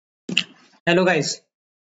Hello guys,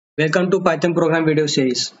 welcome to Python program video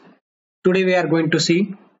series. Today we are going to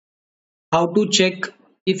see how to check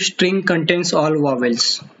if string contains all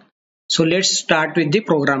vowels. So let's start with the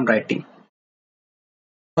program writing.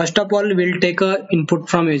 First of all, we'll take a input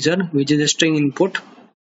from user, which is a string input.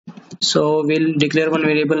 So we'll declare one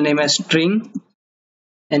variable name as string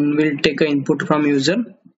and we'll take a input from user,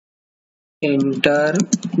 enter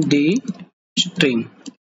the string.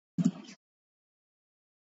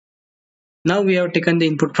 Now we have taken the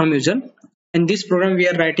input from user. In this program we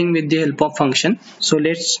are writing with the help of function. So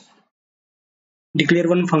let's declare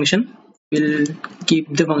one function. We'll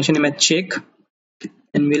keep the function name as check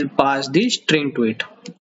and we'll pass the string to it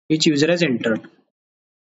which user has entered.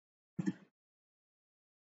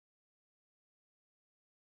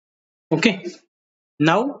 Okay,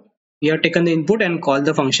 now we have taken the input and call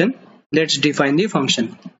the function. Let's define the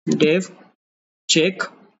function. Def check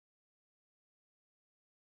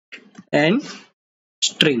and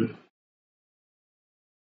string.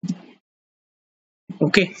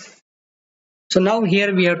 Okay, so now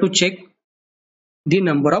here we have to check the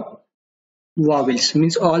number of vowels,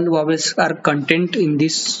 means all vowels are contained in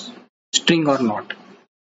this string or not.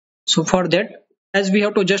 So for that, as we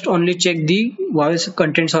have to just only check the vowels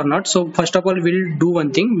contents or not, so first of all we'll do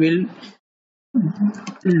one thing. We'll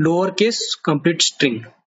lowercase complete string.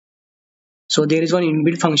 So there is one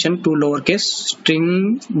inbuilt function to lowercase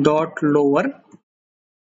string dot lower.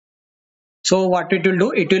 So what it will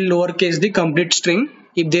do, it will lowercase the complete string.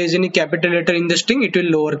 If there is any capital letter in the string, it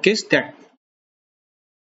will lowercase that.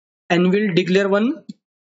 And we'll declare one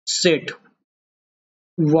set.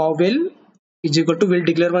 Vowel is equal to, we'll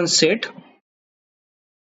declare one set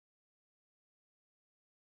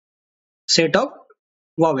of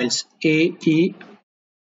vowels A, E,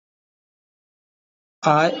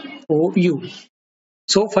 I, O, U.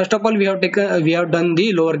 So first of all we have done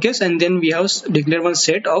the lowercase and then we have declared one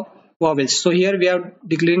set of vowels. So here we are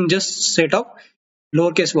declaring just set of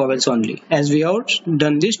lowercase vowels only, as we have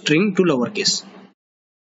done the string to lowercase.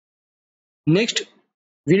 Next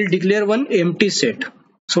we'll declare one empty set.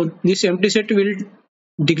 So this empty set will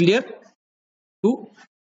declare to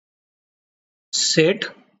set.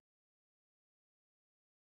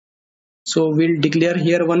 So we'll declare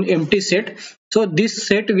here one empty set. So this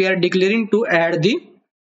set we are declaring to add the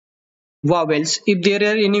vowels. If there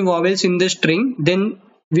are any vowels in the string, then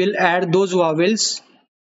we'll add those vowels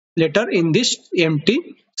later in this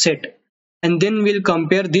empty set, and then we'll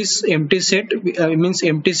compare this empty set, means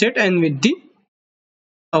empty set, and with the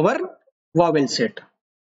our vowel set.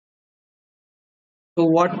 So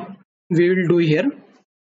what we will do here,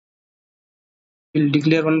 we'll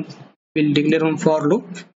declare one for loop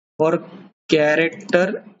for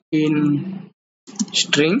character in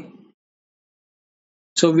string.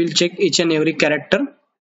 So we'll check each and every character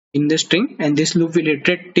in the string, and this loop will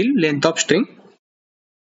iterate till length of string.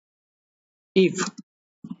 If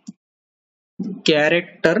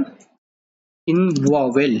character in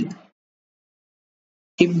vowel,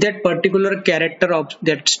 if that particular character of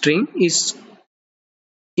that string is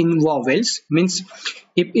in vowels, means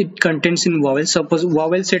if it contains in vowels, suppose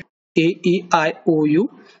vowel set A, E, I, O,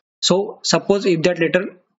 U. So suppose if that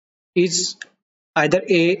letter is either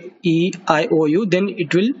A, E, I, O, U, then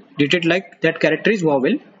it will detect like that character is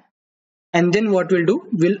vowel, and then what we'll do,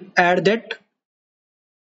 we'll add that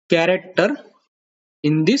character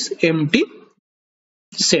in this empty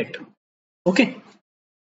set. Okay,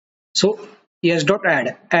 so yes dot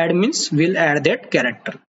add means we'll add that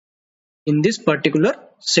character in this particular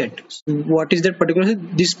set. So what is that particular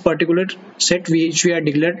set? This particular set which we are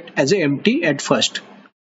declared as a empty at first.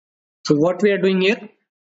 So what we are doing here,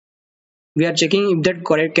 we are checking if that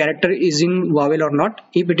correct character is in vowel or not.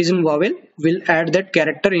 If it is in vowel, we'll add that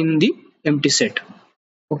character in the empty set.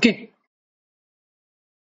 Okay,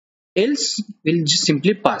 else we'll just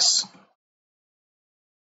simply pass.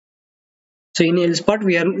 So in else part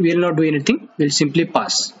we will not do anything, we'll simply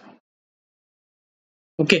pass.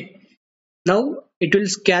 Okay, now it will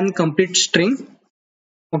scan complete string.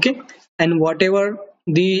 Okay, and whatever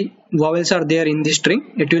the vowels are there in the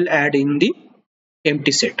string, it will add in the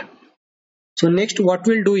empty set. So next what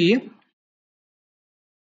we'll do here,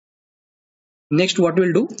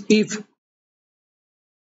 if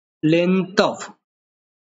length of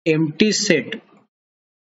empty set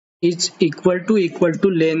is equal to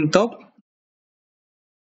length of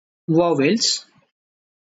vowels,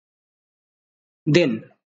 then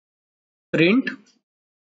print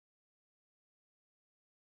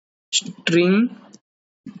string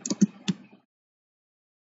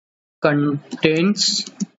contains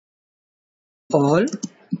all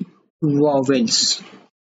vowels.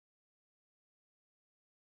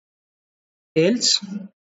 else,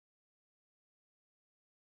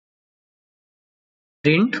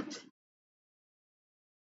 print,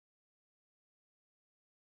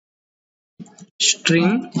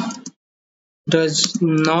 string does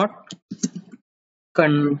not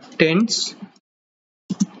contains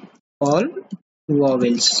all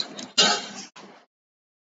vowels.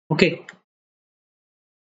 Okay,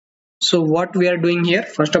 so what we are doing here,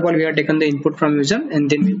 first of all we have taken the input from user and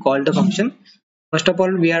then we call the function. First of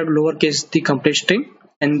all we have lowercase the complete string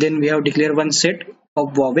and then we have declared one set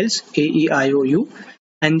of vowels a, e, I, o, u,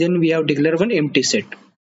 and then we have declared one empty set.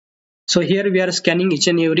 So here we are scanning each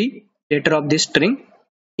and every letter of this string.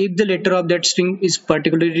 If the letter of that string is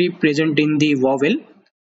particularly present in the vowel,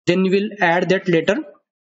 then we will add that letter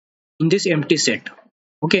in this empty set.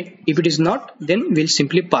 Okay, if it is not, then we'll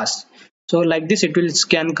simply pass. So like this it will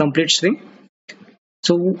scan complete string.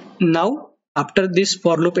 So now after this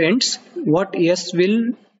for loop ends, what yes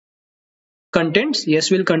will contains,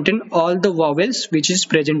 yes will contain all the vowels which is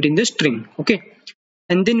present in the string. Okay,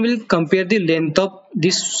 and then we'll compare the length of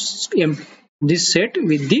this set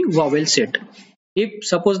with the vowel set. If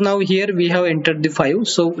suppose now here we have entered the 5,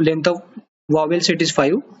 so length of vowel set is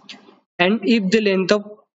 5, and if the length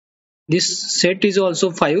of this set is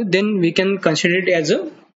also 5, then we can consider it as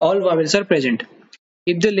a all vowels are present.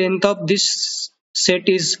 If the length of this set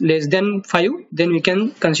is less than 5, then we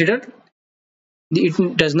can consider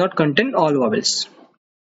it does not contain all vowels.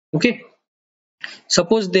 Okay,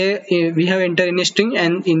 suppose we have entered in a string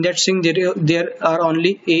and in that string there are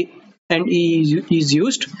only a and e is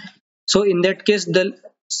used. So in that case the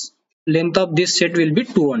length of this set will be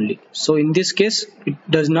 2 only. So in this case it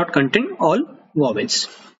does not contain all vowels.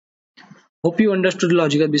 Hope you understood the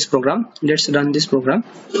logic of this program. Let's run this program.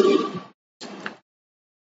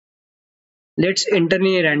 Let's enter in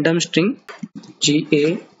a random string G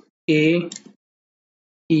A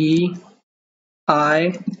E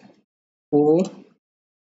I O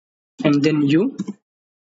and then U.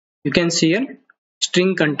 You can see here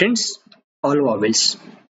string contains all vowels.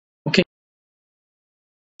 Okay,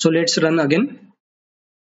 so let's run again.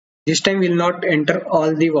 This time we'll not enter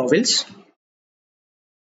all the vowels.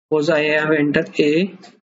 Suppose I have entered A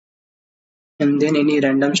and then any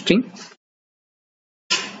random string.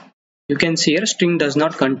 You can see here string does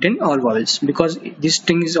not contain all vowels because this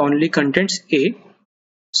string is only contains A.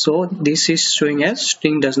 So this is showing as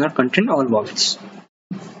string does not contain all vowels.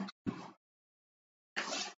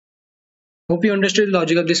 Hope you understood the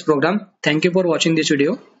logic of this program. Thank you for watching this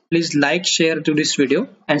video. Please like, share to this video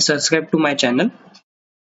and subscribe to my channel.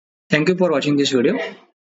 Thank you for watching this video.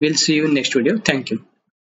 We'll see you in next video. Thank you.